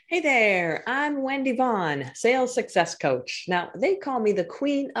Hey there, I'm Wendy Vaughn, sales success coach. Now, they call me the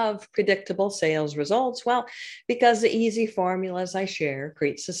queen of predictable sales results. Well, because the easy formulas I share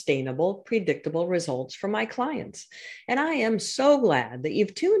create sustainable, predictable results for my clients. And I am so glad that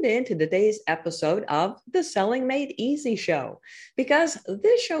you've tuned in to today's episode of the Selling Made Easy show, because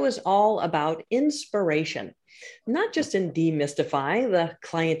this show is all about inspiration. Not just in demystifying the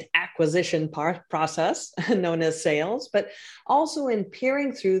client acquisition process known as sales, but also in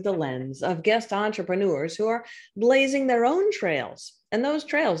peering through the lens of guest entrepreneurs who are blazing their own trails. And those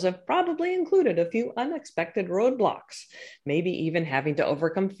trails have probably included a few unexpected roadblocks, maybe even having to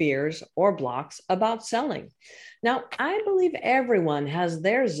overcome fears or blocks about selling. Now, I believe everyone has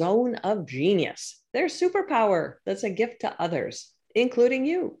their zone of genius, their superpower that's a gift to others, including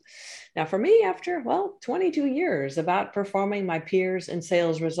you. Now, for me, after, 22 years of outperforming my peers in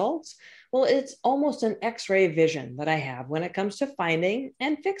sales results, it's almost an X-ray vision that I have when it comes to finding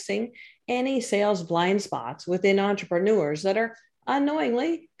and fixing any sales blind spots within entrepreneurs that are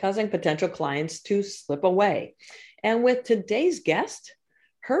unknowingly causing potential clients to slip away. And with today's guest,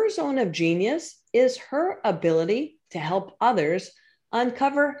 her zone of genius is her ability to help others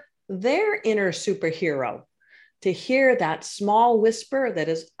uncover their inner superhero, to hear that small whisper that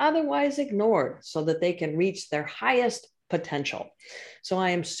is otherwise ignored so that they can reach their highest potential. So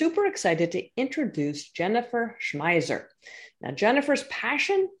I am super excited to introduce Jennifer Schmeisser. Now, Jennifer's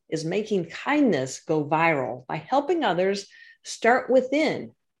passion is making kindness go viral by helping others start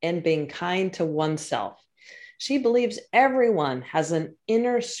within and being kind to oneself. She believes everyone has an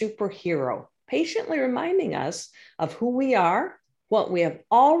inner superhero, patiently reminding us of who we are, what we have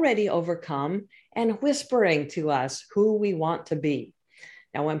already overcome, and whispering to us who we want to be.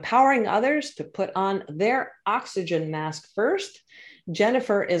 Now, empowering others to put on their oxygen mask first,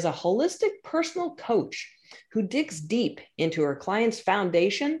 Jennifer is a holistic personal coach who digs deep into her client's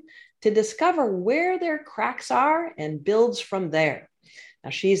foundation to discover where their cracks are and builds from there.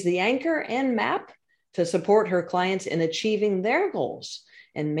 Now, she's the anchor and map to support her clients in achieving their goals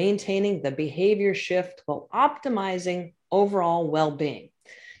and maintaining the behavior shift while optimizing overall well-being.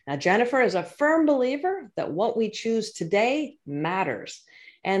 Now, Jennifer is a firm believer that what we choose today matters,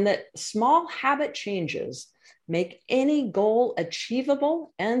 and that small habit changes make any goal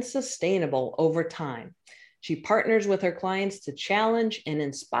achievable and sustainable over time. She partners with her clients to challenge and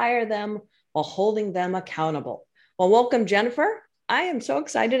inspire them while holding them accountable. Well, welcome, Jennifer. I am so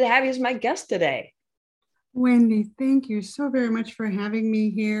excited to have you as my guest today. Wendy, thank you so very much for having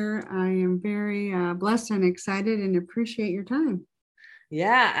me here. I am very blessed and excited and appreciate your time.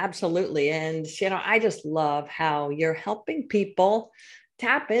 Yeah, absolutely. And, I just love how you're helping people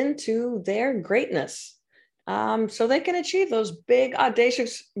tap into their greatness, so they can achieve those big,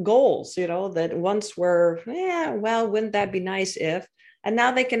 audacious goals, that once were, wouldn't that be nice if, and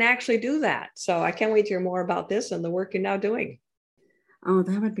now they can actually do that. So I can't wait to hear more about this and the work you're now doing. Oh,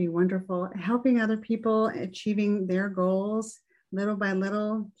 that would be wonderful. Helping other people achieving their goals little by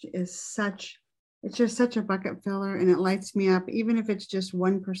little it's just such a bucket filler, and it lights me up. Even if it's just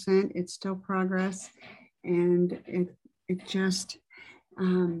 1%, it's still progress. And it's just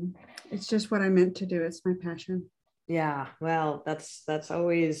what I meant to do. It's my passion. Yeah, well, that's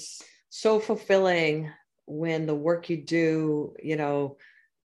always so fulfilling when the work you do,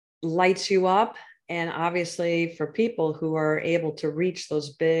 lights you up. And obviously for people who are able to reach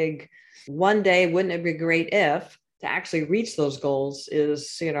those big, one day, wouldn't it be great if, to actually reach those goals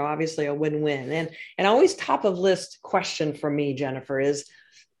is, obviously a win-win. And always top of list question for me, Jennifer, is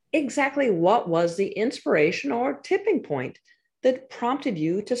exactly what was the inspiration or tipping point that prompted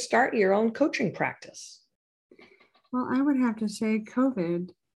you to start your own coaching practice? Well, I would have to say COVID.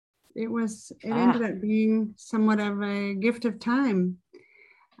 It ended up being somewhat of a gift of time,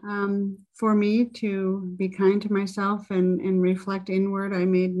 for me to be kind to myself and reflect inward. I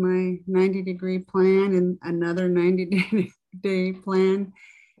made my 90-degree plan and another 90-day plan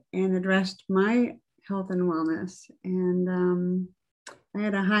and addressed my health and wellness. And I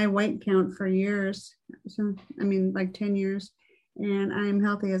had a high weight count for years. So, like 10 years. And I'm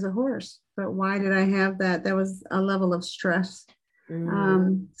healthy as a horse. But why did I have that? That was a level of stress,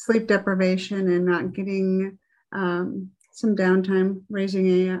 sleep deprivation, and not getting some downtime.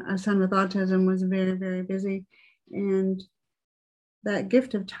 Raising a son with autism was very, very busy. And that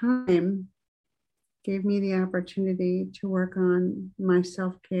gift of time gave me the opportunity to work on my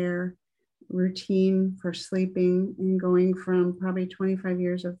self-care routine for sleeping, and going from probably 25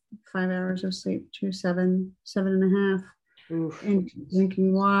 years of 5 hours of sleep to seven and a half. Oof. And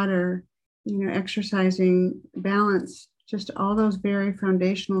drinking water, exercising, balance, just all those very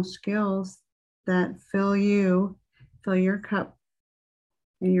foundational skills that fill your cup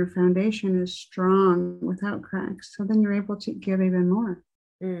and your foundation is strong without cracks. So then you're able to give even more.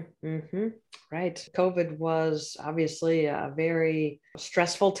 Mm-hmm. Right. COVID was obviously a very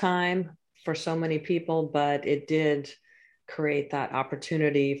stressful time for so many people, but it did create that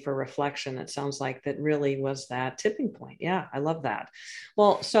opportunity for reflection. It sounds like that really was that tipping point. Yeah, I love that.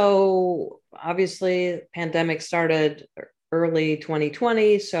 Well, so obviously pandemic started early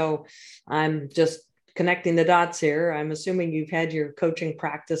 2020. So I'm just connecting the dots here. I'm assuming you've had your coaching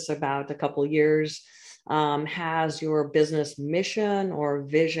practice about a couple of years. Has your business mission or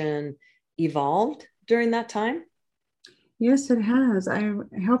vision evolved during that time? Yes, it has. I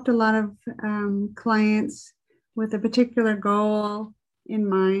helped a lot of clients with a particular goal in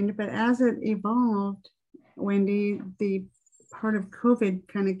mind, but as it evolved, Wendy, the part of COVID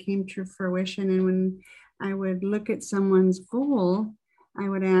kind of came to fruition. And when I would look at someone's goal, I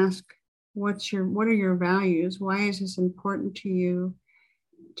would ask, what are your values? Why is this important to you?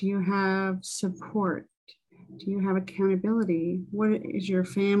 Do you have support? Do you have accountability? What is your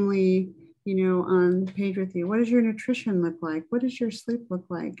family, on the page with you? What does your nutrition look like? What does your sleep look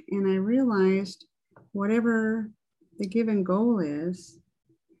like? And I realized whatever the given goal is,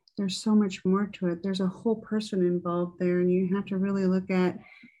 there's so much more to it. There's a whole person involved there, and you have to really look at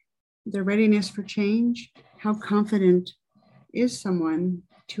the readiness for change. How confident is someone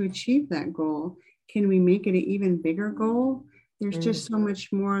to achieve that goal? Can we make it an even bigger goal? There's just so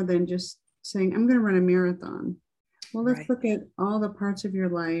much more than just saying, I'm going to run a marathon. Well, let's look at all the parts of your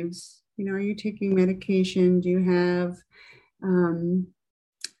lives. Are you taking medication? Do you have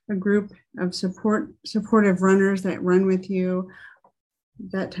a group of supportive runners that run with you?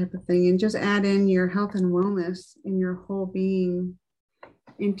 That type of thing. And just add in your health and wellness and your whole being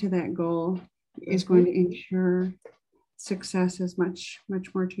into that goal is going to ensure success is much,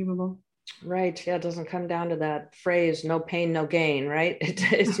 much more achievable. Right. Yeah. It doesn't come down to that phrase, no pain, no gain, right?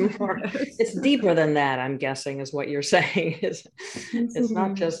 It's more, it's deeper than that, I'm guessing, is what you're saying. It's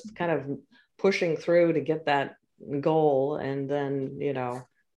not just kind of pushing through to get that goal. And then,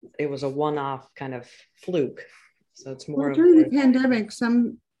 it was a one-off kind of fluke. So it's more during the pandemic,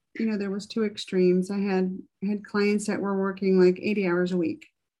 there was two extremes. I had clients that were working like 80 hours a week.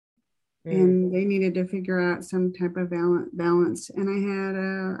 And they needed to figure out some type of balance. And I had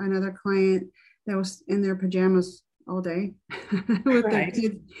another client that was in their pajamas all day with their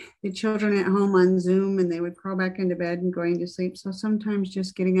kids, the children at home on Zoom, and they would crawl back into bed and going to sleep. So sometimes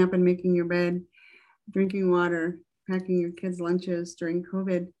just getting up and making your bed, drinking water, packing your kids' lunches during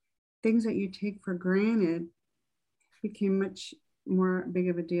COVID, things that you take for granted became much more big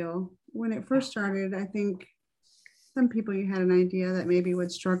of a deal. When it first started, I think some people you had an idea that maybe would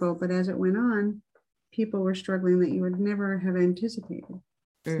struggle, but as it went on, people were struggling that you would never have anticipated.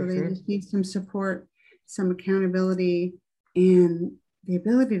 So they just need some support, some accountability, and the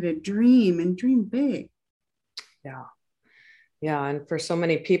ability to dream and dream big. Yeah. Yeah. And for so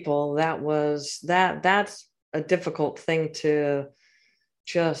many people, that's a difficult thing to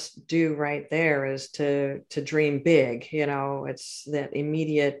just do right there, is to dream big. It's that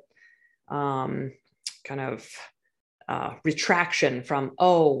immediate kind of retraction from,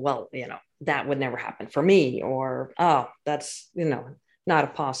 that would never happen for me, or, that's, not a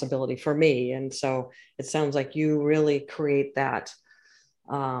possibility for me. And so it sounds like you really create that,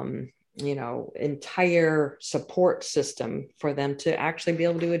 entire support system for them to actually be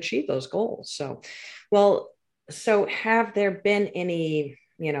able to achieve those goals. So have there been any,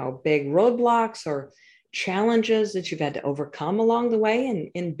 big roadblocks or challenges that you've had to overcome along the way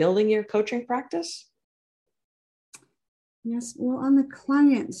in building your coaching practice? Yes. Well, on the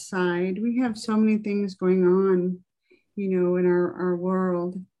client side, we have so many things going on, in our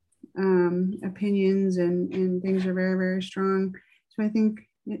world. Opinions and things are very, very strong. So I think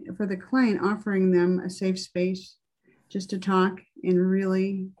for the client, offering them a safe space just to talk and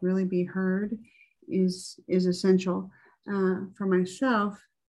really, really be heard is essential. For myself,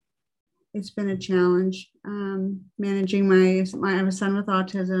 it's been a challenge managing I have a son with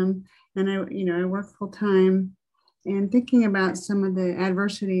autism, and I work full time. And thinking about some of the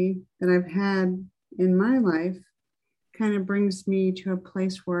adversity that I've had in my life kind of brings me to a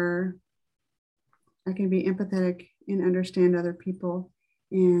place where I can be empathetic and understand other people,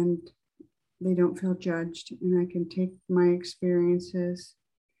 and they don't feel judged. And I can take my experiences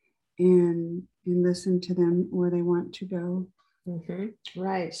and listen to them where they want to go.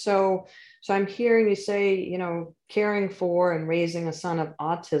 Right. So I'm hearing you say, caring for and raising a son of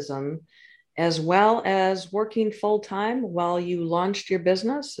autism, as well as working full time while you launched your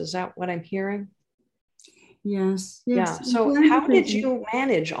business. Is that what I'm hearing? Yes. Yeah. So how did you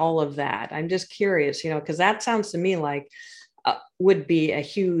manage all of that? I'm just curious, because that sounds to me like would be a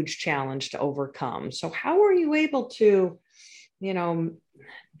huge challenge to overcome. So how are you able to, you know,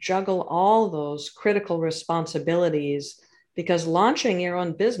 juggle all those critical responsibilities? Because launching your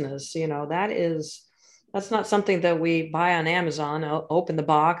own business, that's not something that we buy on Amazon, open the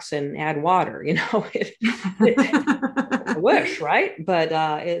box and add water, I wish, right? But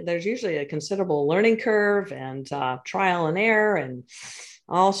there's usually a considerable learning curve and trial and error and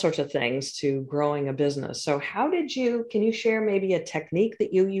all sorts of things to growing a business. So can you share maybe a technique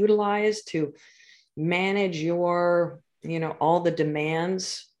that you utilize to manage all the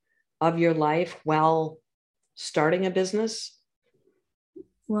demands of your life while starting a business?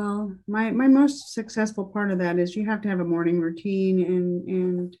 Well, my most successful part of that is you have to have a morning routine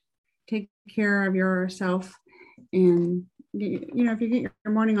and take care of yourself. And if you get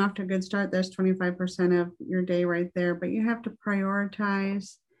your morning off to a good start, that's 25% of your day right there. But you have to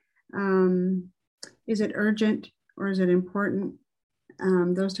prioritize. Is it urgent or is it important?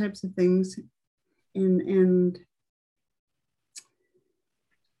 Those types of things. And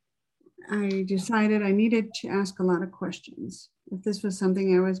I decided I needed to ask a lot of questions. If this was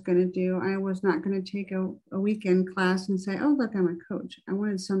something I was going to do, I was not going to take a weekend class and say, oh, look, I'm a coach. I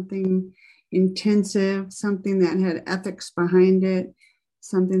wanted something intensive, something that had ethics behind it,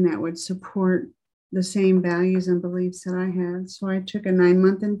 something that would support the same values and beliefs that I had. So I took a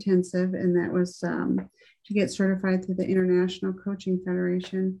 9-month intensive, and that was to get certified through the International Coaching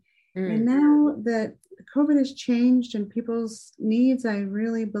Federation. And now that COVID has changed and people's needs, I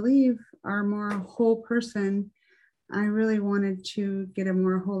really believe, are more a whole person, I really wanted to get a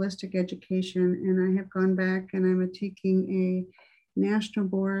more holistic education. And I have gone back and I'm taking a national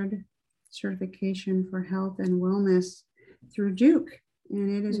board certification for health and wellness through Duke.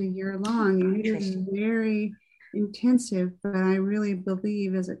 And it is a year long and it is very intensive, but I really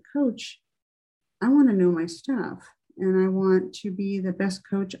believe as a coach, I want to know my stuff. And I want to be the best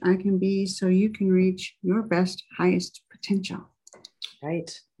coach I can be so you can reach your best, highest potential.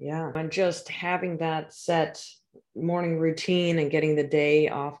 Right. Yeah. And just having that set morning routine and getting the day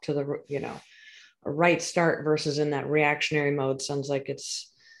off to a right start versus in that reactionary mode sounds like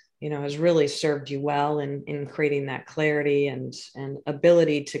it's, has really served you well in creating that clarity and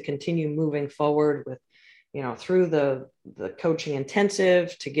ability to continue moving forward with, through the coaching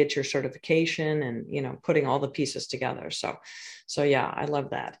intensive to get your certification and, putting all the pieces together. So yeah, I love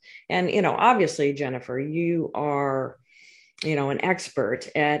that. And, obviously, Jennifer, you are, an expert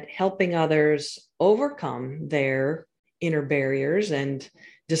at helping others overcome their inner barriers and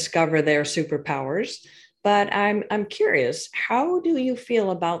discover their superpowers. But I'm curious, how do you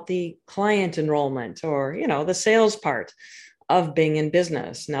feel about the client enrollment or, the sales part of being in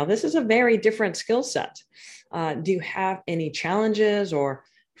business? Now, this is a very different skill set. Do you have any challenges or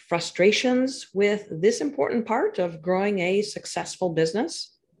frustrations with this important part of growing a successful business?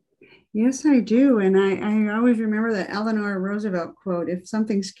 Yes, I do. And I always remember that Eleanor Roosevelt quote, if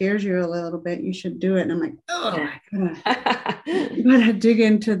something scares you a little bit, you should do it. And I'm like, oh, I gotta dig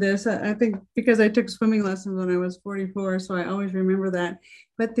into this. I think because I took swimming lessons when I was 44, so I always remember that.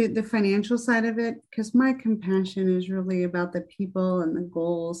 But the financial side of it, because my compassion is really about the people and the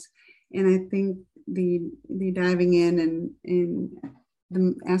goals. And I think the diving in and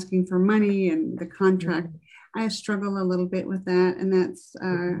the asking for money and the contract, I struggle a little bit with that. And that's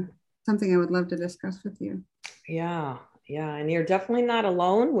something I would love to discuss with you. Yeah. And you're definitely not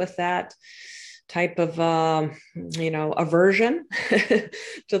alone with that type of, aversion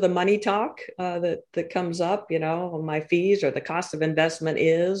to the money talk that comes up, my fees or the cost of investment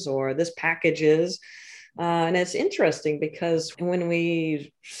is, or this package is. And it's interesting because when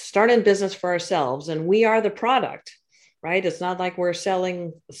we start in business for ourselves and we are the product, right? It's not like we're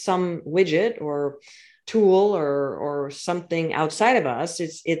selling some widget or tool or something outside of us.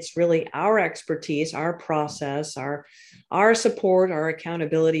 It's really our expertise, our process, our support, our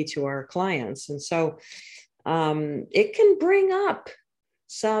accountability to our clients. And so it can bring up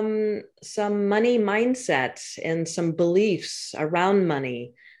some money mindsets and some beliefs around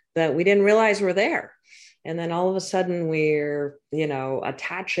money that we didn't realize were there. And then all of a sudden we're,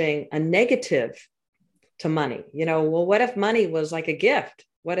 attaching a negative to money. Well, what if money was like a gift?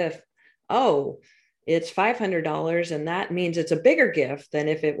 What if, it's $500 and that means it's a bigger gift than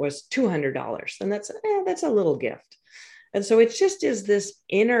if it was $200? Then that's a little gift. And so it just is this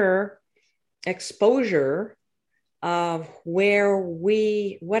inner exposure of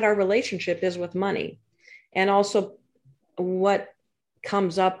what our relationship is with money. And also what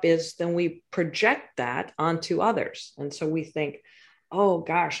comes up is then we project that onto others. And so we think, oh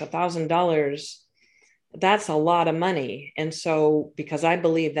gosh, $1,000, that's a lot of money. And so because I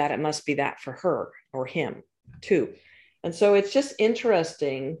believe that, it must be that for her or him too. And so it's just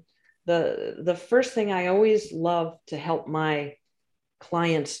interesting. The first thing I always love to help my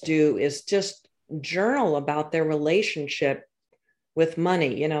clients do is just journal about their relationship with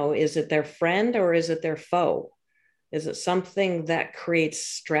money. Is it their friend or is it their foe? Is it something that creates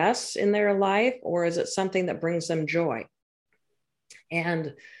stress in their life, or is it something that brings them joy?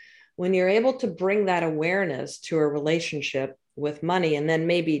 And when you're able to bring that awareness to a relationship with money, and then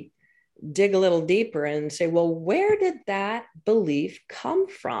maybe dig a little deeper and say, well, where did that belief come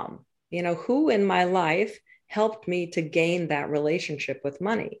from? Who in my life helped me to gain that relationship with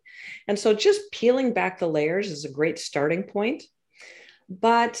money? And so just peeling back the layers is a great starting point.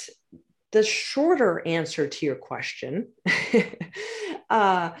 But the shorter answer to your question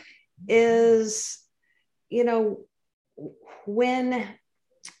is, when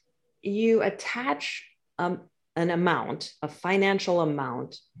you attach an amount, a financial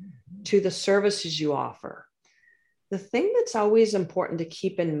amount, to the services you offer, the thing that's always important to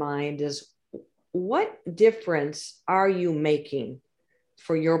keep in mind is, what difference are you making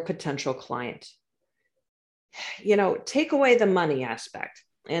for your potential client? Take away the money aspect.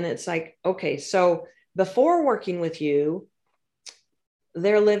 And it's like, okay, so before working with you,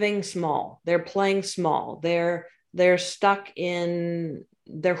 they're living small, they're playing small, they're stuck in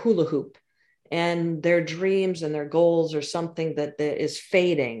their hula hoop, and their dreams and their goals are something that is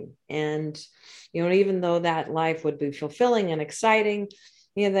fading. And, even though that life would be fulfilling and exciting,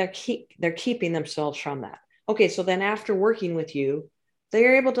 they're keeping themselves from that. Okay, so then after working with you,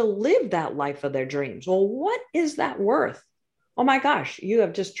 they're able to live that life of their dreams. Well, what is that worth? Oh my gosh, you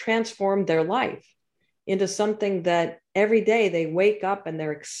have just transformed their life into something that every day they wake up and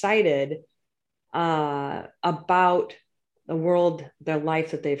they're excited about the world, their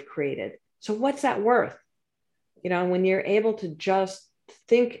life that they've created. So what's that worth? When you're able to just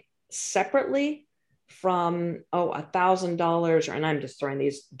think separately from, $1,000, and I'm just throwing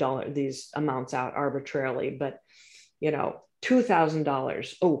these amounts out arbitrarily, but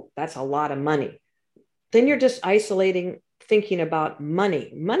 $2,000. Oh, that's a lot of money. Then you're just isolating, thinking about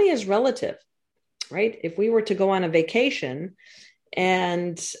money. Money is relative, right? If we were to go on a vacation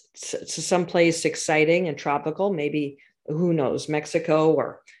and to someplace exciting and tropical, maybe, who knows, Mexico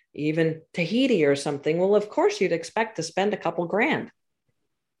or even Tahiti or something, well, of course you'd expect to spend a couple grand,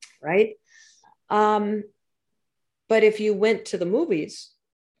 right? But if you went to the movies,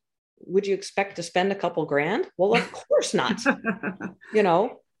 would you expect to spend a couple grand? Well, of course not,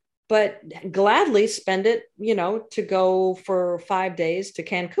 but gladly spend it, to go for 5 days to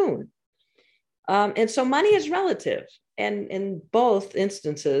Cancun. And so money is relative. And in both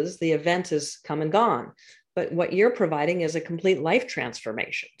instances, the event is come and gone. But what you're providing is a complete life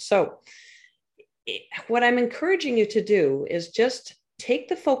transformation. So what I'm encouraging you to do is just take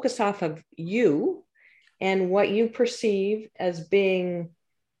the focus off of you and what you perceive as being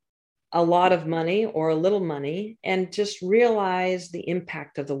a lot of money or a little money, and just realize the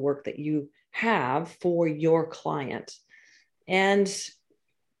impact of the work that you have for your client. And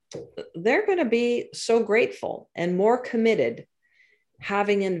they're going to be so grateful and more committed,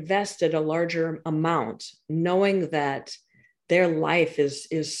 having invested a larger amount, knowing that their life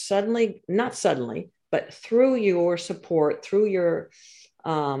is suddenly, not suddenly, but through your support, through your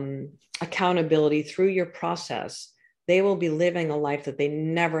accountability, through your process, they will be living a life that they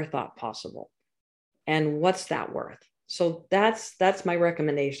never thought possible. And what's that worth? So that's my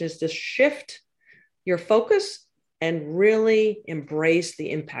recommendation, is to shift your focus and really embrace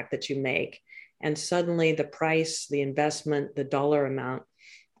the impact that you make. And suddenly the price, the investment, the dollar amount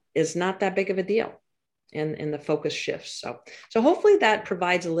is not that big of a deal. And the focus shifts. So hopefully that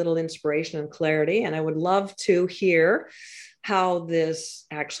provides a little inspiration and clarity. And I would love to hear how this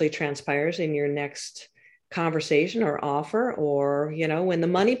actually transpires in your next conversation or offer, or, when the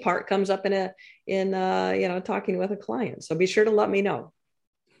money part comes up in talking with a client. So be sure to let me know.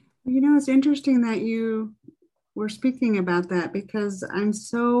 It's interesting that you were speaking about that, because I'm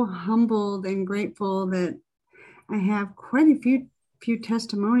so humbled and grateful that I have quite a few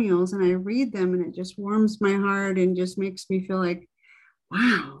testimonials, and I read them and it just warms my heart and just makes me feel like,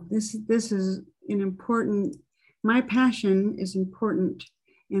 wow, this is an important, my passion is important,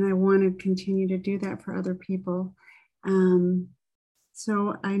 and I want to continue to do that for other people.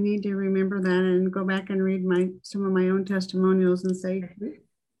 So I need to remember that and go back and read some of my own testimonials and say,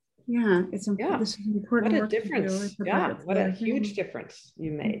 yeah, this is important. What a difference. Yeah, what a huge difference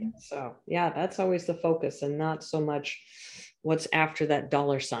you made. Mm-hmm. So yeah, that's always the focus, and not so much what's after that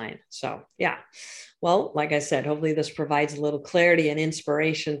dollar sign. So yeah, well, like I said, hopefully this provides a little clarity and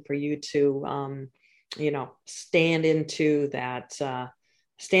inspiration for you to, stand in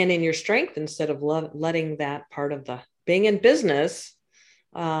your strength instead of letting that part of being in business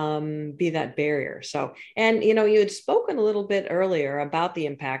be that barrier. So, and you had spoken a little bit earlier about the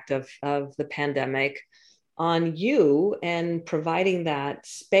impact of the pandemic on you and providing that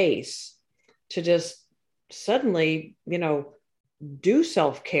space to just suddenly, do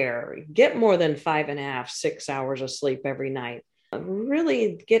self-care, get more than 5.5, 6 hours of sleep every night,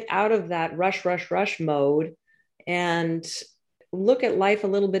 really get out of that rush mode and look at life a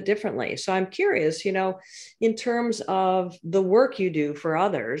little bit differently. So I'm curious, in terms of the work you do for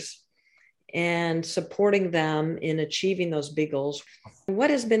others and supporting them in achieving those big goals,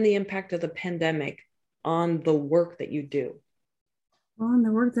 what has been the impact of the pandemic on the work that you do? Well, in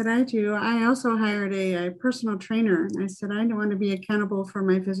the work that I do, I also hired a personal trainer. I said I want to be accountable for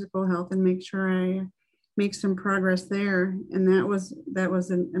my physical health and make sure I make some progress there. And that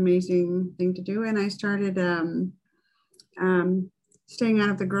was an amazing thing to do. And I started staying out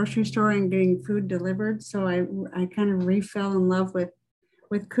of the grocery store and getting food delivered. So I kind of refell in love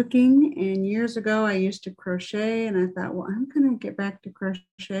with cooking. And years ago, I used to crochet, and I thought, well, I'm going to get back to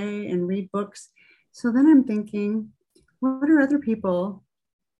crochet and read books. So then I'm thinking, what are other people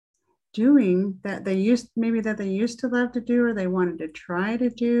doing that they used to love to do, or they wanted to try to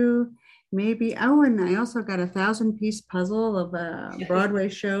do? Maybe, and I also got a 1,000-piece puzzle of Broadway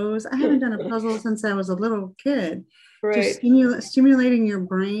shows. I haven't done a puzzle since I was a little kid. Right. Just stimulating your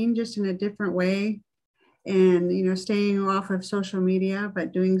brain just in a different way, and staying off of social media,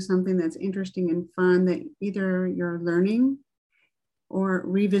 but doing something that's interesting and fun that either you're learning or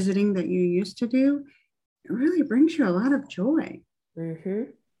revisiting that you used to do. It really brings you a lot of joy.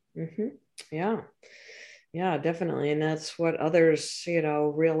 Yeah, definitely. And that's what others,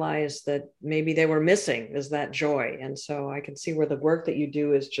 realize that maybe they were missing, is that joy. And so I can see where the work that you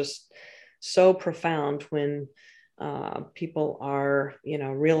do is just so profound when people are,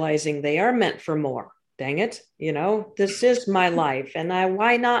 realizing they are meant for more. Dang it. This is my life, and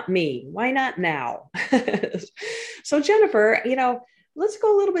why not me? Why not now? So Jennifer, let's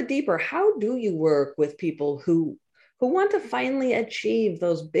go a little bit deeper. How do you work with people who want to finally achieve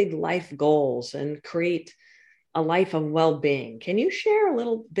those big life goals and create a life of well-being? Can you share a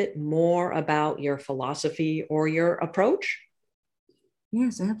little bit more about your philosophy or your approach?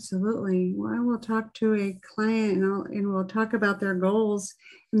 Yes, absolutely. Well, I will talk to a client and we'll talk about their goals.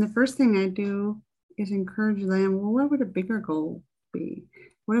 And the first thing I do is encourage them, well, what would a bigger goal be?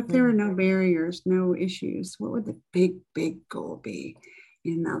 What if there were no barriers, no issues? What would the big goal be?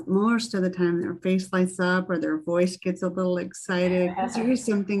 And most of the time their face lights up or their voice gets a little excited because there is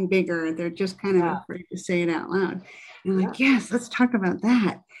something bigger. They're just kind of afraid to say it out loud. And I'm like, yes, let's talk about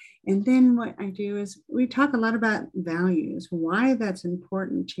that. And then what I do is we talk a lot about values, why that's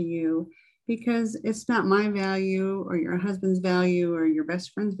important to you, because it's not my value or your husband's value or your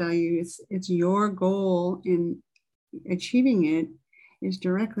best friend's value. It's your goal, and achieving it is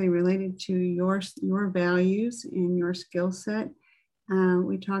directly related to your values and your skill set.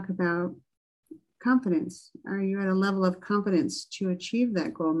 We talk about confidence. Are you at a level of confidence to achieve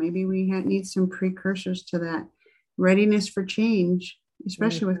that goal? Maybe we need some precursors to that. Readiness for change,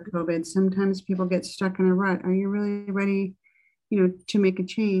 especially with COVID. Sometimes people get stuck in a rut. Are you really ready, to make a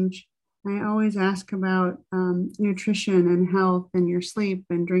change? I always ask about nutrition and health and your sleep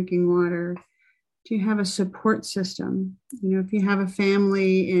and drinking water. Do you have a support system? If you have a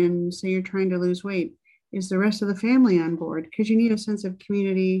family and say you're trying to lose weight, is the rest of the family on board? Because you need a sense of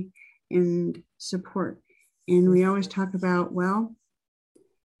community and support. And we always talk about, well,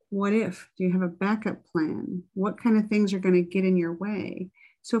 what if? Do you have a backup plan? What kind of things are going to get in your way?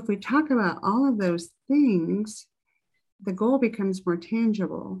 So if we talk about all of those things, the goal becomes more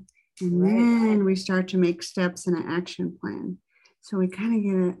tangible. And then we start to make steps in an action plan. So we kind of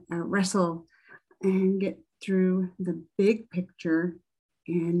get a wrestle and get through the big picture.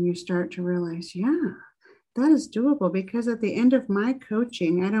 And you start to realize, that is doable, because at the end of my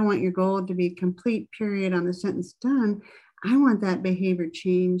coaching, I don't want your goal to be complete, period, on the sentence done. I want that behavior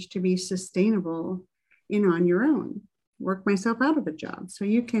change to be sustainable on your own. Work myself out of a job. So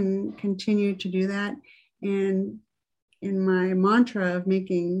you can continue to do that. And in my mantra of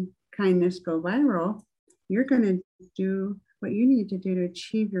making kindness go viral, you're going to do what you need to do to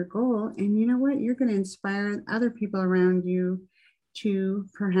achieve your goal. And you know what? You're going to inspire other people around you to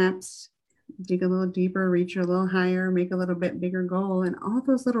perhaps dig a little deeper, reach a little higher, make a little bit bigger goal. And all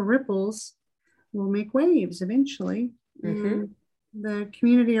those little ripples will make waves eventually. And the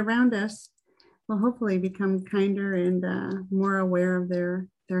community around us will hopefully become kinder and more aware of their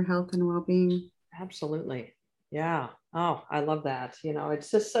health and well-being. Absolutely. Yeah. Oh, I love that.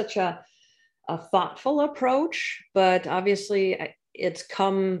 It's just such a thoughtful approach, but obviously it's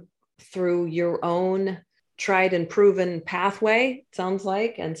come through your own tried and proven pathway, it sounds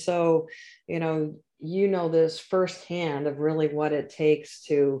like. And so, you know this firsthand of really what it takes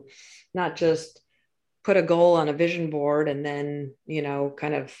to not just put a goal on a vision board and then,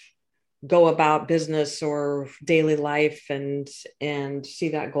 kind of go about business or daily life and see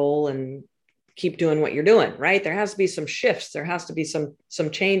that goal and keep doing what you're doing, right? There has to be some shifts. There has to be some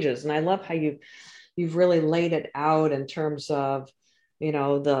changes. And I love how you've really laid it out in terms of,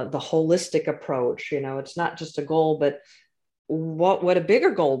 the holistic approach. It's not just a goal, but what would a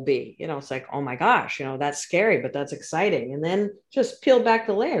bigger goal be? It's like, oh my gosh, that's scary, but that's exciting. And then just peel back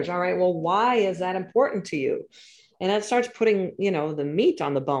the layers. All right, well, why is that important to you? And it starts putting, the meat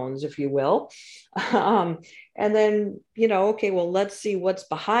on the bones, if you will. And then, okay, well, let's see what's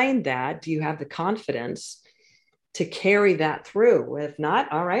behind that. Do you have the confidence to carry that through? If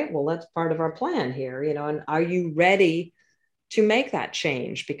not, all right, well, that's part of our plan here, and are you ready to make that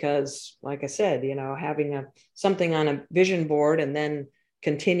change? Because like I said, having something on a vision board and then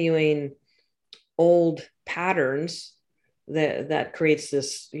continuing old patterns that creates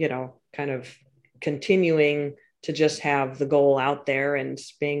this, kind of continuing to just have the goal out there and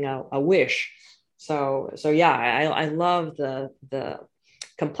being a wish. So yeah, I love the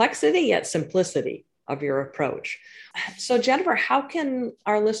complexity yet simplicity of your approach. So Jennifer, how can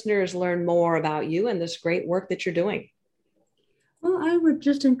our listeners learn more about you and this great work that you're doing? Well, I would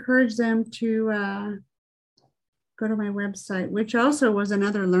just encourage them to go to my website, which also was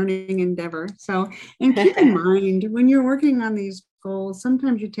another learning endeavor. So, and keep in mind when you're working on these goals,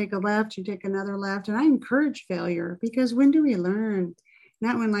 sometimes you take a left, you take another left, and I encourage failure, because when do we learn?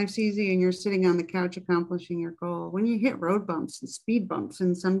 Not when life's easy and you're sitting on the couch accomplishing your goal. When you hit road bumps and speed bumps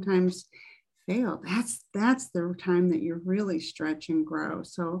and sometimes fail, that's the time that you really stretch and grow.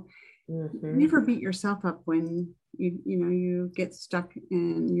 So never beat yourself up when you get stuck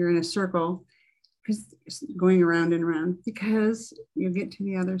and you're in a circle, because going around and around, because you'll get to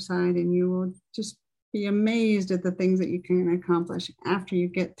the other side and you will just be amazed at the things that you can accomplish after you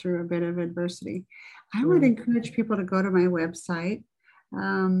get through a bit of adversity. I would encourage people to go to my website.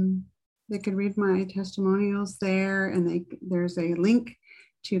 They could read my testimonials there, and there's a link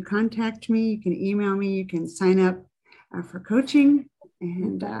to contact me. You can email me. You can sign up for coaching.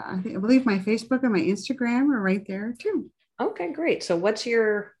 And I believe my Facebook and my Instagram are right there too. Okay, great. So what's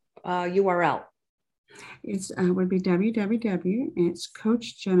your URL? It's would be www, and it's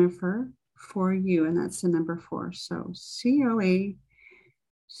Coach Jennifer for you, and that's the number 4. So COACH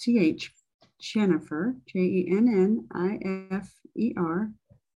Jennifer, JENNIFER,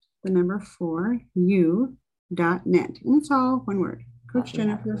 the number 4 u.net, and it's all one word.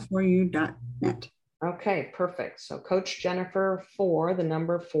 CoachJennifer4u.net. Okay, perfect. So Coach Jennifer 4, the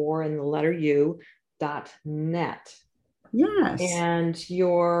number 4 and the letter U.net. Yes. And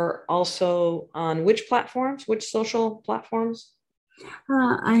you're also on which platforms, which social platforms?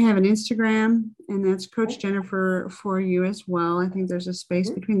 I have an Instagram, and that's Coach Jennifer for you as well. I think there's a space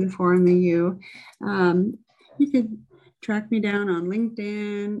between the 4 and the U. You could track me down on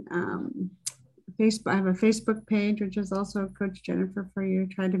LinkedIn. Facebook. I have a Facebook page, which is also Coach Jennifer for you.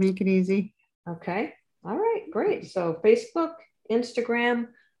 Tried to make it easy. Okay. All right. Great. So Facebook, Instagram,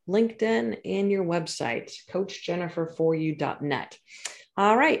 LinkedIn, and your website, CoachJennifer4U.net.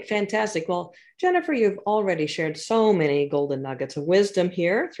 All right. Fantastic. Well, Jennifer, you've already shared so many golden nuggets of wisdom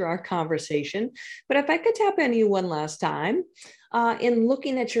here through our conversation. But if I could tap on you one last time, in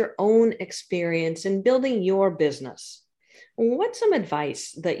looking at your own experience in building your business, what's some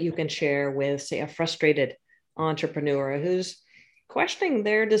advice that you can share with, say, a frustrated entrepreneur who's questioning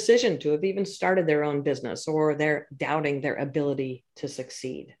their decision to have even started their own business, or they're doubting their ability to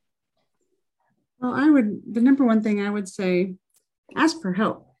succeed? Well, the number one thing I would say, ask for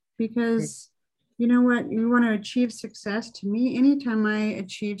help, because you know what, you want to achieve success. To me, anytime I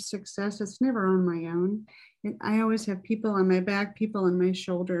achieve success, it's never on my own. I always have people on my back, people on my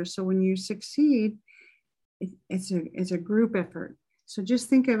shoulders. So when you succeed, it's a group effort. So just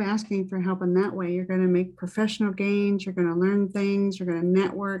think of asking for help in that way. You're going to make professional gains. You're going to learn things. You're going to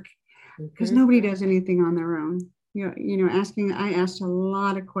network, because nobody does anything on their own. I asked a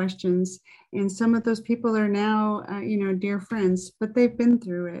lot of questions, and some of those people are now, dear friends, but they've been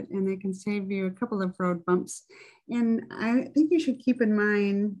through it, and they can save you a couple of road bumps. And I think you should keep in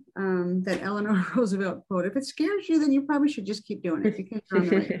mind that Eleanor Roosevelt quote: "If it scares you, then you probably should just keep doing it, because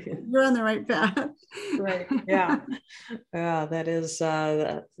you're on the right path." Right. Yeah. That is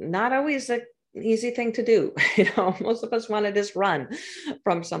not always an easy thing to do. Most of us want to just run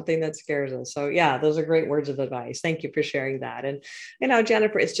from something that scares us. So yeah, those are great words of advice. Thank you for sharing that. And,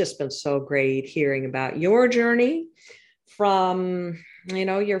 Jennifer, it's just been so great hearing about your journey from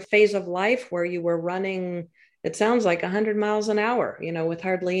your phase of life where you were running, it sounds like 100 miles an hour, with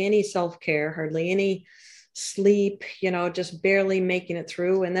hardly any self-care, hardly any sleep, just barely making it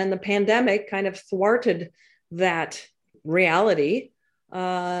through. And then the pandemic kind of thwarted that reality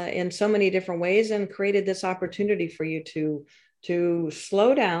in so many different ways and created this opportunity for you to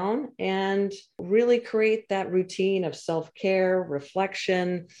slow down and really create that routine of self-care,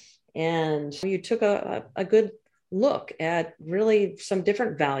 reflection. And you took a good look at really some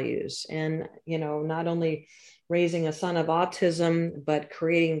different values and, not only raising a son of autism, but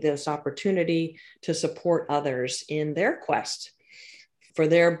creating this opportunity to support others in their quest for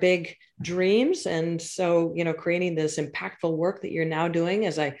their big dreams. And so, creating this impactful work that you're now doing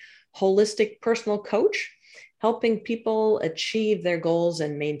as a holistic personal coach, helping people achieve their goals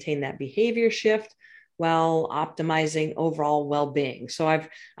and maintain that behavior shift while optimizing overall well-being. So I've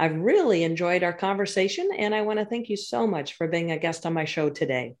really enjoyed our conversation, and I want to thank you so much for being a guest on my show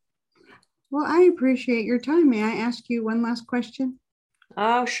today. Well, I appreciate your time. May I ask you one last question?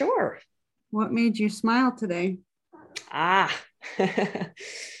 Sure. What made you smile today?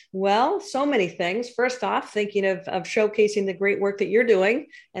 Well, so many things. First off, thinking of showcasing the great work that you're doing.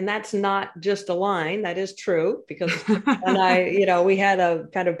 And that's not just a line, that is true, because and we had a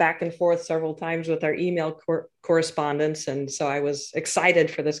kind of back and forth several times with our email correspondence. And so I was excited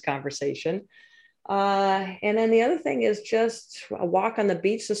for this conversation. And then the other thing is just a walk on the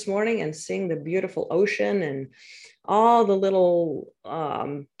beach this morning and seeing the beautiful ocean and all the little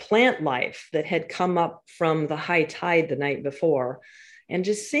plant life that had come up from the high tide the night before. And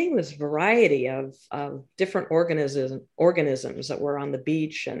just seeing this variety of different organisms that were on the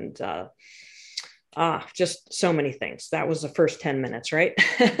beach and just so many things. That was the first 10 minutes, right?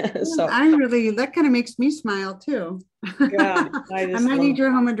 So that kind of makes me smile too. Yeah, I might need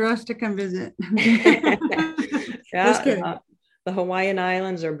your home address to come visit. Just kidding. The Hawaiian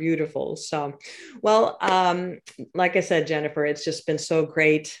Islands are beautiful. So, well, like I said, Jennifer, it's just been so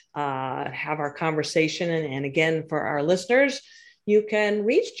great have our conversation. And again, for our listeners, you can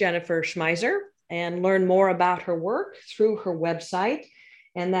reach Jennifer Schmeisser and learn more about her work through her website.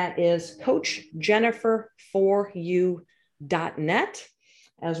 And that is coachjennifer4u.net,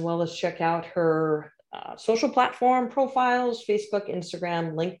 as well as check out her social platform profiles, Facebook,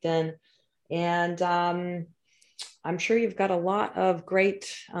 Instagram, LinkedIn. And I'm sure you've got a lot of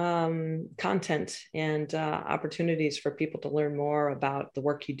great content and opportunities for people to learn more about the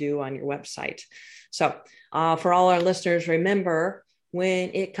work you do on your website. So for all our listeners, remember,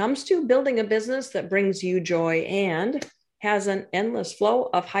 when it comes to building a business that brings you joy and has an endless flow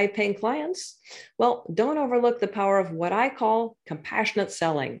of high-paying clients, well, don't overlook the power of what I call compassionate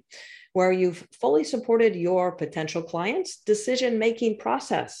selling, where you've fully supported your potential clients' decision-making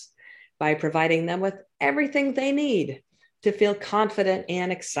process by providing them with everything they need to feel confident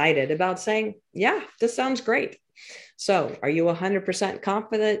and excited about saying, yeah, this sounds great. So are you 100%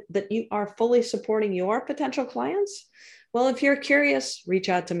 confident that you are fully supporting your potential clients? Well, if you're curious, reach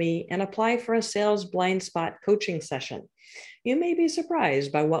out to me and apply for a sales blind spot coaching session. You may be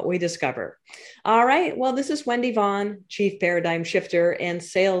surprised by what we discover. All right. Well, this is Wendy Vaughn, Chief Paradigm Shifter and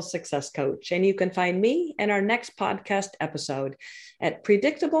Sales Success Coach. And you can find me in our next podcast episode at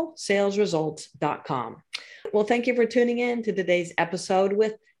predictablesalesresults.com. Well, thank you for tuning in to today's episode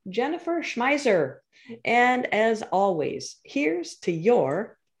with Jennifer Schmeisser. And as always, here's to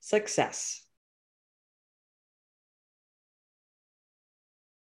your success.